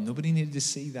world. Nobody needed to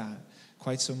see that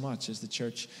quite so much as the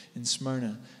church in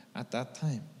Smyrna at that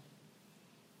time.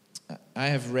 I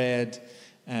have read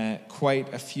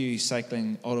quite a few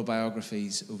cycling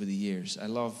autobiographies over the years. I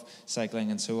love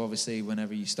cycling, and so obviously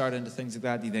whenever you start into things like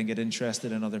that, you then get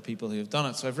interested in other people who have done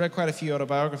it. So I've read quite a few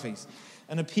autobiographies.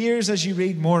 And it appears as you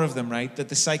read more of them, right, that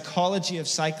the psychology of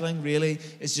cycling really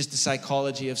is just the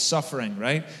psychology of suffering,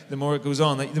 right? The more it goes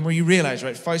on, the more you realize,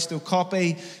 right? Fausto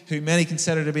Coppi, who many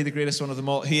consider to be the greatest one of them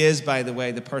all, he is, by the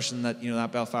way, the person that,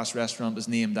 that Belfast restaurant was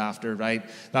named after, right?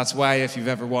 That's why, if you've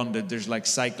ever wondered, there's like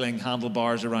cycling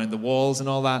handlebars around the walls and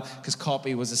all that, because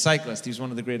Coppi was a cyclist. He was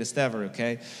one of the greatest ever,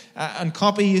 okay? And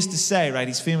Coppi used to say, right,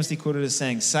 he's famously quoted as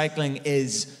saying, cycling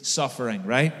is suffering,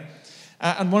 right?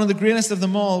 And one of the greatest of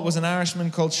them all was an Irishman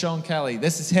called Sean Kelly.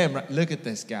 This is him. Right? Look at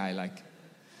this guy.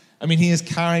 He has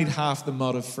carried half the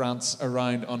mud of France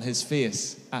around on his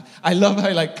face. I love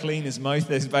how clean his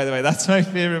mouth is, by the way. That's my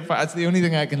favorite part. That's the only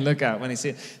thing I can look at when I see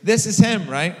it. This is him,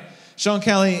 right? Sean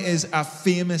Kelly is a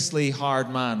famously hard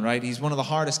man, right? He's one of the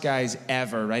hardest guys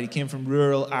ever, right? He came from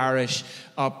rural Irish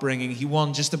upbringing. He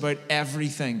won just about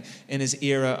everything in his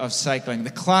era of cycling.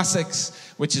 The classics,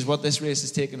 which is what this race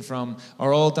is taken from,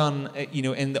 are all done,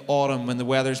 in the autumn when the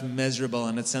weather's miserable,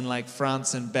 and it's in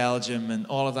France and Belgium and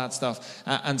all of that stuff.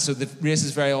 And so the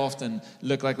races very often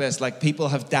look like this. People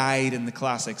have died in the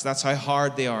classics. That's how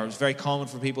hard they are. It was very common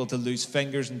for people to lose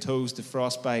fingers and toes to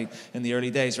frostbite in the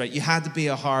early days, right? You had to be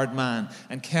a hard man.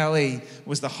 And Kelly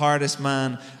was the hardest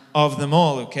man of them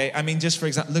all, okay? Just for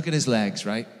example, look at his legs,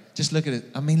 right? Just look at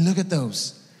it. Look at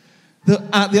those. The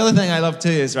other thing I love too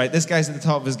is, right, this guy's at the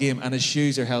top of his game and his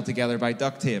shoes are held together by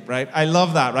duct tape, right? I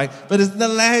love that, right? But the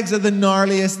legs are the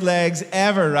gnarliest legs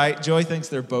ever, right? Joy thinks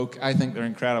they're boke. I think they're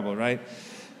incredible, right?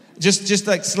 Just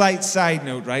slight side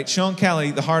note, right? Sean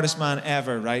Kelly, the hardest man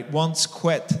ever, right, once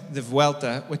quit the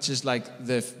Vuelta, which is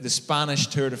the Spanish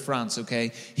Tour de France,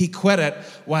 okay? He quit it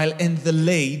while in the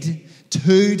lead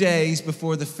 2 days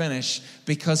before the finish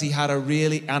because he had a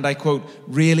really, and I quote,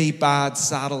 really bad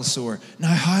saddle sore.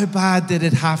 Now, how bad did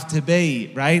it have to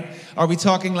be, right? Are we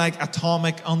talking like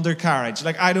atomic undercarriage?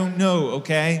 Like, I don't know,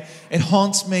 okay? It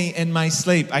haunts me in my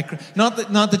sleep. Not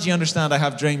that you understand I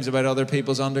have dreams about other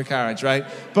people's undercarriage, right?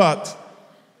 But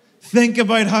think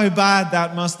about how bad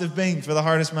that must have been for the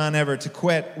hardest man ever to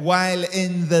quit while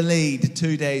in the lead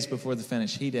 2 days before the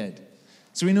finish. He did.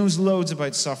 So he knows loads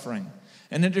about suffering.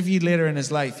 And interviewed later in his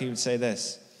life, he would say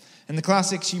this: in the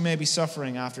classics, you may be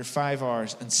suffering after 5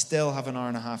 hours and still have an hour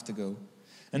and a half to go.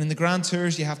 And in the Grand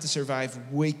Tours, you have to survive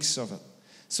weeks of it.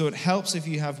 So it helps if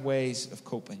you have ways of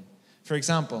coping. For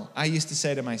example, I used to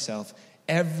say to myself,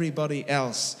 everybody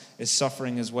else is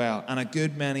suffering as well, and a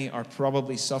good many are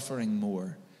probably suffering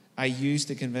more. I used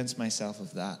to convince myself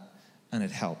of that, and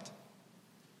it helped.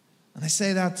 And I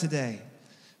say that today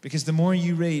because the more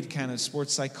you read kind of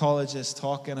sports psychologists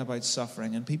talking about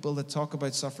suffering and people that talk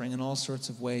about suffering in all sorts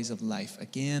of ways of life,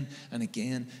 again and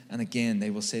again and again,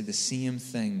 they will say the same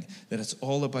thing, that it's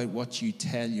all about what you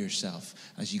tell yourself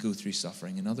as you go through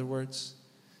suffering. In other words,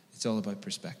 it's all about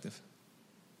perspective.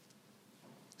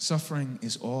 Suffering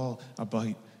is all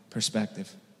about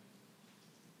perspective.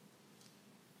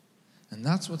 And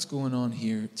that's what's going on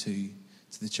here to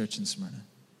the church in Smyrna.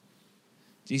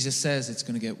 Jesus says it's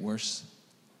going to get worse,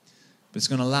 but it's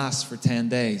going to last for 10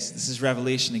 days. This is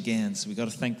Revelation again, so we've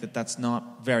got to think that that's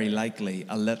not very likely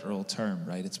a literal term,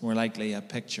 right? It's more likely a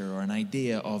picture or an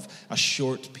idea of a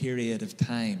short period of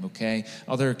time, okay?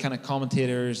 Other kind of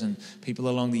commentators and people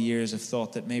along the years have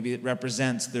thought that maybe it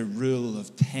represents the rule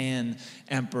of 10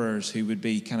 emperors who would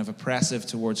be kind of oppressive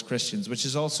towards Christians, which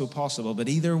is also possible. But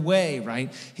either way,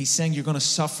 right, he's saying you're going to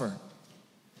suffer,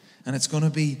 and it's going to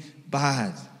be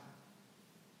bad.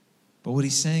 But what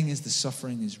he's saying is the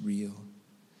suffering is real,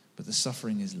 but the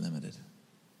suffering is limited.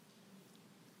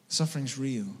 Suffering's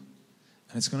real,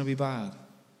 and it's going to be bad,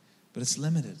 but it's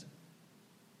limited.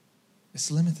 It's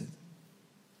limited.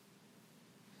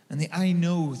 And the I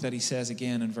know that he says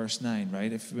again in verse 9,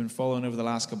 right? If you've been following over the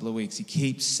last couple of weeks, he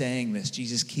keeps saying this.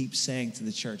 Jesus keeps saying to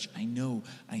the church, I know,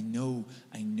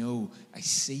 I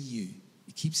see you.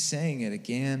 He keeps saying it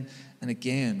again and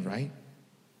again, right?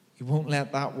 He won't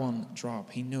let that one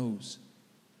drop. He knows.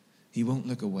 He won't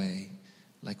look away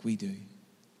like we do.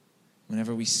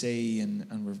 Whenever we see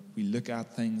and we look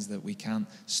at things that we can't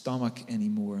stomach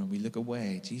anymore and we look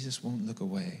away, Jesus won't look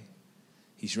away.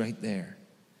 He's right there.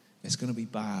 It's going to be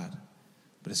bad,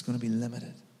 but it's going to be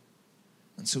limited.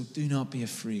 And so do not be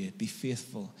afraid. Be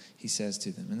faithful, he says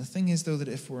to them. And the thing is, though, that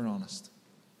if we're honest,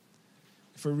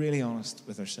 if we're really honest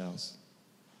with ourselves,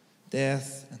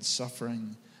 death and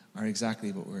suffering are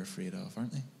exactly what we're afraid of,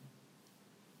 aren't they?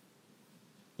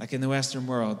 Like in the Western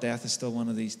world, death is still one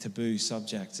of these taboo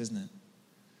subjects, isn't it?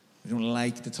 We don't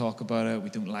like to talk about it. We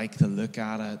don't like to look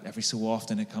at it. Every so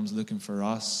often it comes looking for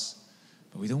us.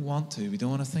 But we don't want to. We don't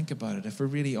want to think about it. If we're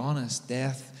really honest,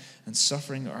 death and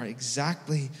suffering are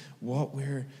exactly what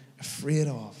we're afraid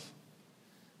of.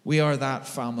 We are that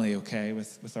family, okay,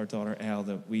 with our daughter Elle,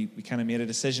 that we kind of made a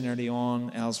decision early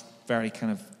on. Elle's very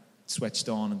kind of switched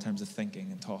on in terms of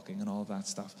thinking and talking and all of that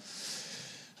stuff.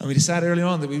 And we decided early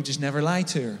on that we would just never lie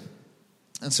to her.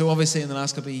 And so obviously in the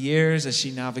last couple of years, as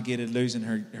she navigated losing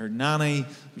her nanny,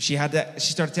 she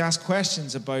started to ask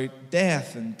questions about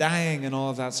death and dying and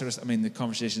all of that sort of stuff. I mean, the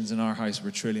conversations in our house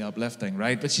were truly uplifting,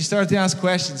 right? But she started to ask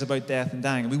questions about death and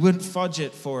dying. And we wouldn't fudge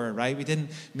it for her, right? We didn't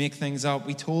make things up.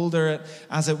 We told her it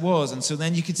as it was. And so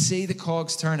then you could see the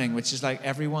cogs turning, which is like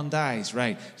everyone dies,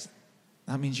 right?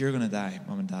 That means you're going to die,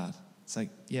 Mom and Dad. It's like,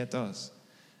 yeah, it does.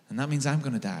 And that means I'm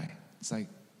going to die. It's like,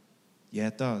 yeah,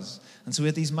 it does. And so we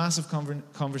had these massive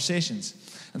conversations.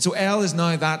 And so Elle is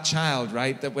now that child,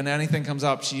 right? That when anything comes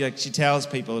up, she tells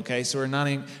people, okay? So her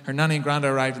nanny and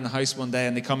granda arrived in the house one day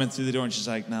and they come in through the door and she's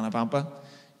like, Nana Bampa,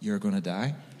 you're going to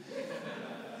die.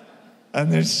 And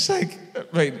they're just like,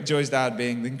 right, Joy's dad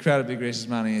being the incredibly gracious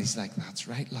man, he's like, that's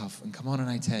right, love, and come on and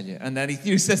I tell you. And then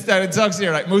he sits down and talks to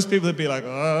her, like most people would be like,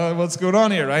 oh, what's going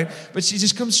on here, right? But she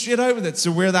just comes straight out with it.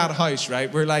 So we're that house, right?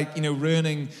 We're like,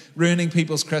 ruining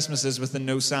people's Christmases with the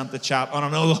no Santa chat on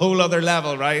a whole other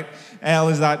level, right? Elle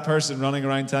is that person running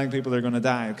around telling people they're going to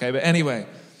die, okay? But anyway,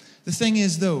 the thing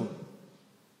is, though,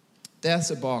 death's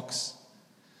a box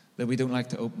that we don't like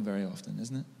to open very often,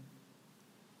 isn't it?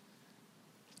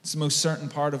 It's the most certain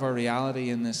part of our reality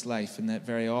in this life, and that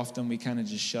very often we kind of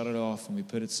just shut it off and we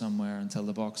put it somewhere until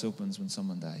the box opens when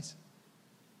someone dies.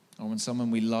 Or when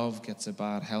someone we love gets a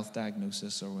bad health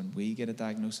diagnosis, or when we get a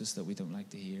diagnosis that we don't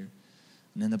like to hear.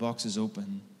 And then the box is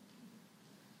open,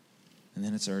 and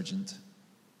then it's urgent, and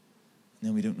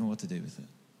then we don't know what to do with it.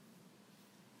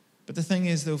 But the thing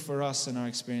is, though, for us in our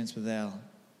experience with Elle,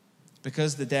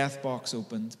 because the death box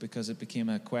opened, because it became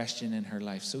a question in her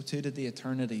life, so too did the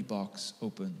eternity box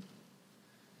open.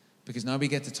 Because now we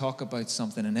get to talk about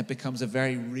something and it becomes a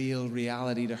very real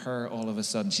reality to her all of a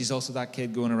sudden. She's also that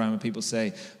kid going around when people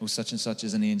say, oh, such and such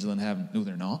is an angel in heaven. No,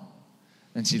 they're not.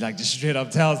 And she just straight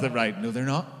up tells them, right, no, they're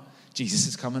not. Jesus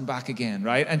is coming back again,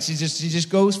 right? And she just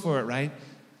goes for it, right?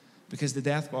 Because the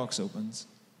death box opens.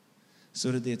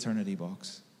 So did the eternity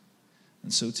box.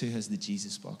 And so too has the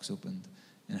Jesus box opened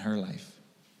in her life.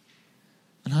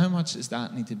 And how much does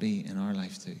that need to be in our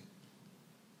life too?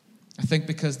 I think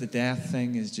because the death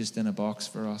thing is just in a box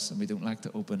for us and we don't like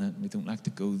to open it and we don't like to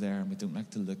go there and we don't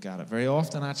like to look at it. Very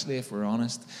often, actually, if we're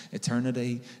honest,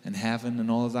 eternity and heaven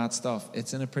and all of that stuff,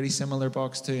 it's in a pretty similar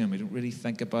box too, and we don't really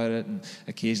think about it, and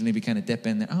occasionally we kind of dip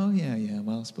in there. Oh, yeah,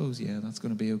 well, I suppose, that's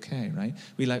going to be okay, right?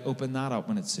 We open that up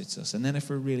when it suits us. And then if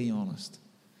we're really honest,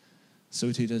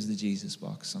 so too does the Jesus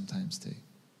box sometimes too.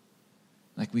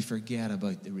 We forget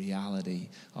about the reality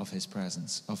of his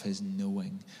presence, of his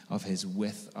knowing, of his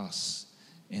with us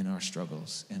in our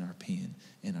struggles, in our pain,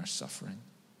 in our suffering.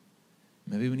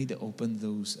 Maybe we need to open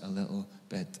those a little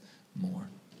bit more.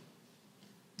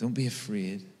 Don't be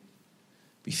afraid.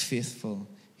 Be faithful,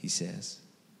 he says.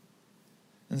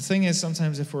 And the thing is,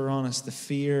 sometimes if we're honest, the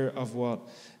fear of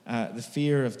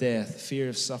death, the fear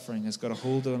of suffering has got a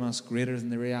hold on us greater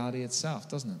than the reality itself,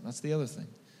 doesn't it? That's the other thing.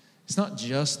 It's not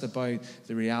just about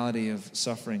the reality of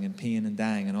suffering and pain and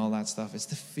dying and all that stuff. It's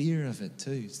the fear of it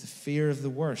too. It's the fear of the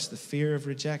worst, the fear of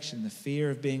rejection, the fear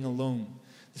of being alone,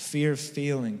 the fear of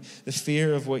failing, the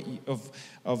fear of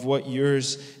what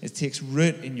yours, it takes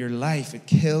root in your life. It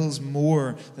kills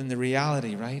more than the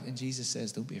reality, right? And Jesus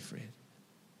says, don't be afraid.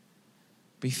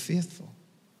 Be faithful,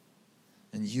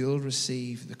 and you'll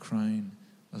receive the crown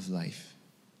of life.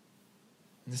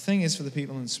 And the thing is, for the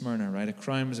people in Smyrna, right, a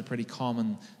crown was a pretty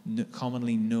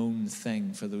commonly known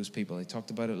thing for those people. They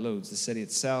talked about it loads. The city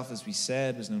itself, as we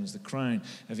said, was known as the crown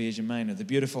of Asia Minor. The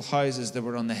beautiful houses that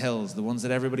were on the hills, the ones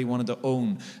that everybody wanted to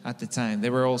own at the time,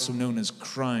 they were also known as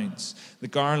crowns. The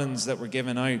garlands that were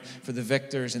given out for the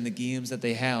victors in the games that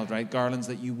they held, right, garlands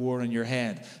that you wore on your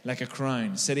head like a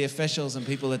crown. City officials and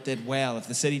people that did well, if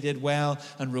the city did well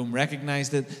and Rome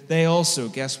recognized it, they also,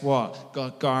 guess what,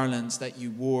 got garlands that you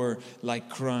wore like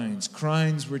crowns.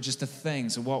 Crowns were just a thing.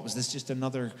 So what, was this just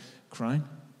another crown?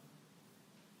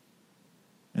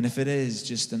 And if it is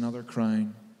just another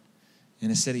crown in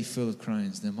a city full of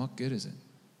crowns, then what good is it?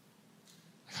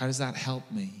 How does that help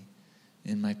me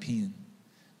in my pain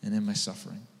and in my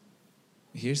suffering?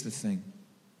 Here's the thing.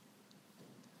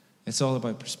 It's all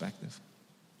about perspective.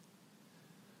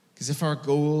 Because if our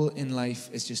goal in life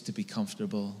is just to be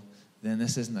comfortable, then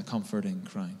this isn't a comforting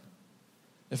crown.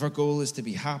 If our goal is to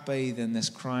be happy, then this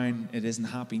crown, it isn't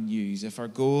happy news. If our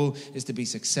goal is to be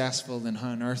successful, then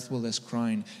how on earth will this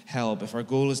crown help? If our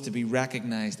goal is to be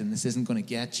recognized, then this isn't going to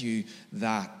get you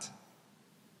that.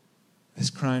 This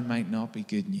crown might not be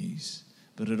good news,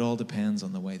 but it all depends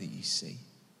on the way that you see.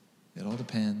 It all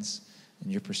depends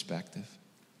on your perspective.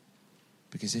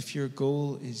 Because if your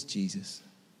goal is Jesus,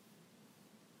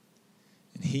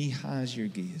 and he has your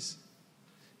gaze,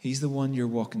 he's the one you're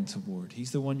walking toward. He's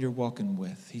the one you're walking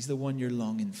with. He's the one you're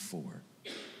longing for.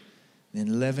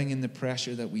 Then living in the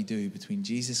pressure that we do between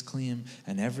Jesus' claim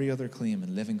and every other claim,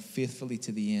 and living faithfully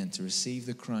to the end to receive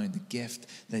the crown, the gift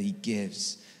that he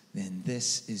gives, then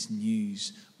this is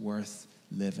news worth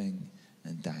living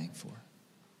and dying for.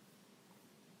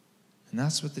 And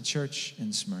that's what the church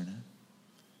in Smyrna,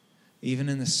 even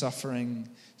in the suffering,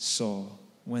 saw.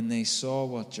 When they saw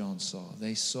what John saw,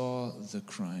 they saw the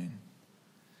crown.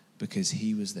 Because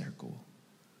he was their goal.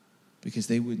 Because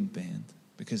they wouldn't bend.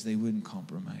 Because they wouldn't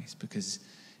compromise. Because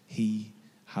he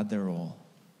had their all.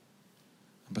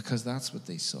 And because that's what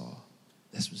they saw,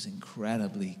 this was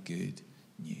incredibly good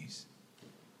news.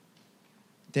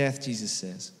 Death, Jesus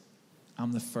says,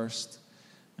 I'm the first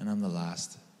and I'm the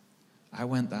last. I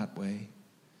went that way,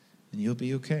 and you'll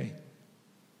be okay.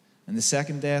 And the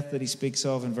second death that he speaks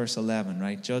of in verse 11,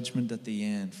 right? Judgment at the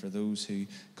end for those who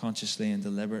consciously and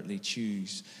deliberately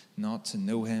choose not to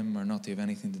know him or not to have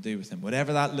anything to do with him.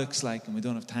 Whatever that looks like, and we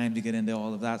don't have time to get into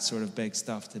all of that sort of big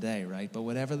stuff today, right? But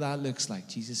whatever that looks like,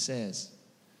 Jesus says,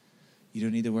 you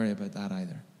don't need to worry about that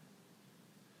either.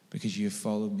 Because you have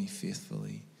followed me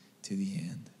faithfully to the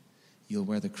end. You'll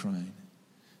wear the crown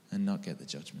and not get the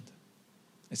judgment.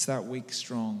 It's that weak,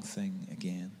 strong thing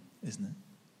again, isn't it?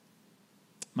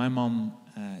 My mum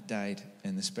died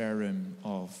in the spare room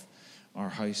of our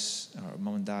house, our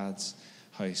mum and dad's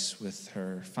house, with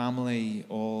her family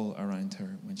all around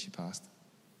her when she passed.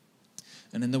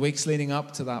 And in the weeks leading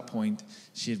up to that point,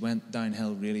 she had went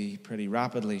downhill really pretty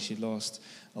rapidly. She'd lost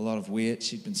a lot of weight.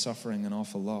 She'd been suffering an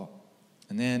awful lot.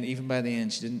 And then even by the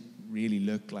end, she didn't really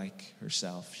look like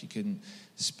herself. She couldn't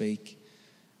speak.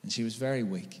 And she was very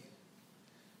weak.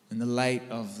 In the light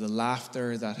of the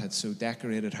laughter that had so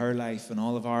decorated her life and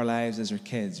all of our lives as her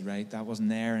kids, right? That wasn't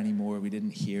there anymore. We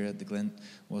didn't hear it. The glint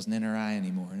wasn't in her eye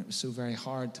anymore. And it was so very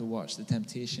hard to watch. The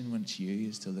temptation when it's you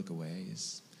is to look away.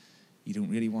 You don't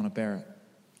really want to bear it.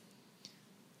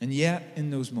 And yet,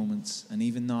 in those moments, and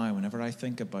even now, whenever I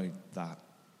think about that,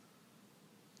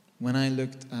 when I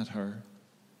looked at her,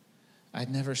 I'd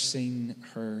never seen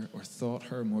her or thought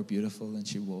her more beautiful than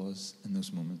she was in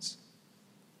those moments.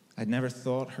 I'd never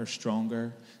thought her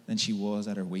stronger than she was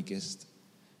at her weakest.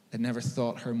 I'd never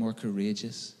thought her more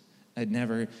courageous. I'd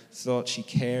never thought she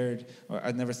cared, or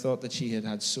I'd never thought that she had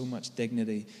had so much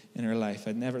dignity in her life.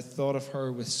 I'd never thought of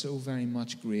her with so very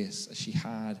much grace as she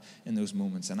had in those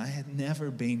moments. And I had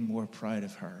never been more proud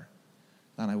of her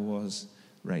than I was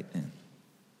right then.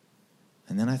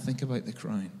 And then I think about the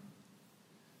crown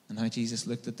and how Jesus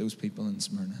looked at those people in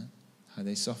Smyrna, how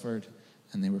they suffered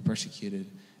and they were persecuted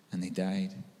and they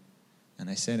died. And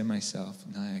I say to myself,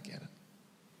 now I get it.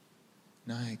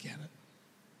 Now I get it.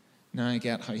 Now I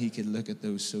get how he could look at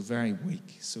those so very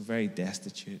weak, so very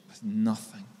destitute, with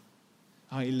nothing.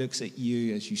 How he looks at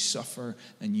you as you suffer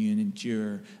and you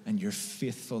endure and you're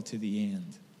faithful to the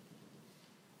end.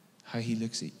 How he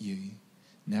looks at you,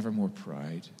 never more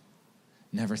proud,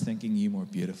 never thinking you more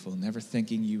beautiful, never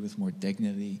thinking you with more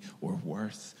dignity or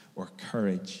worth or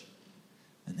courage.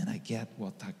 And then I get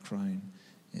what that crown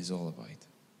is all about.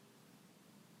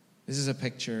 This is a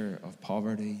picture of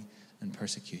poverty and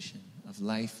persecution, of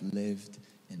life lived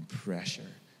in pressure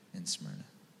in Smyrna.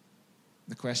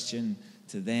 The question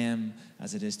to them,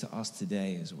 as it is to us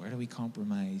today, is where do we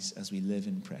compromise as we live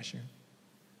in pressure?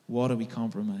 What do we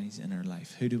compromise in our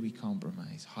life? Who do we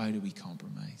compromise? How do we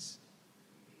compromise?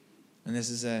 And this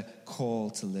is a call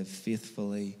to live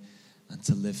faithfully and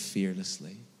to live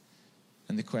fearlessly.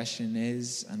 And the question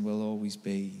is, and will always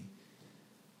be,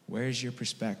 where's your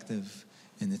perspective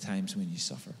in the times when you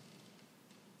suffer?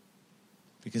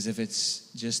 Because if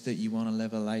it's just that you want to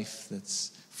live a life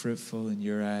that's fruitful in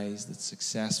your eyes, that's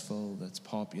successful, that's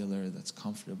popular, that's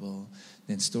comfortable,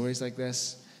 then stories like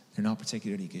this, they're not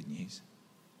particularly good news.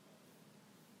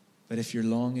 But if your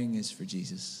longing is for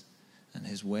Jesus and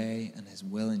his way and his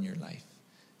will in your life,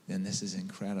 then this is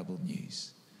incredible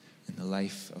news in the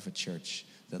life of a church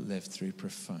that lived through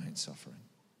profound suffering.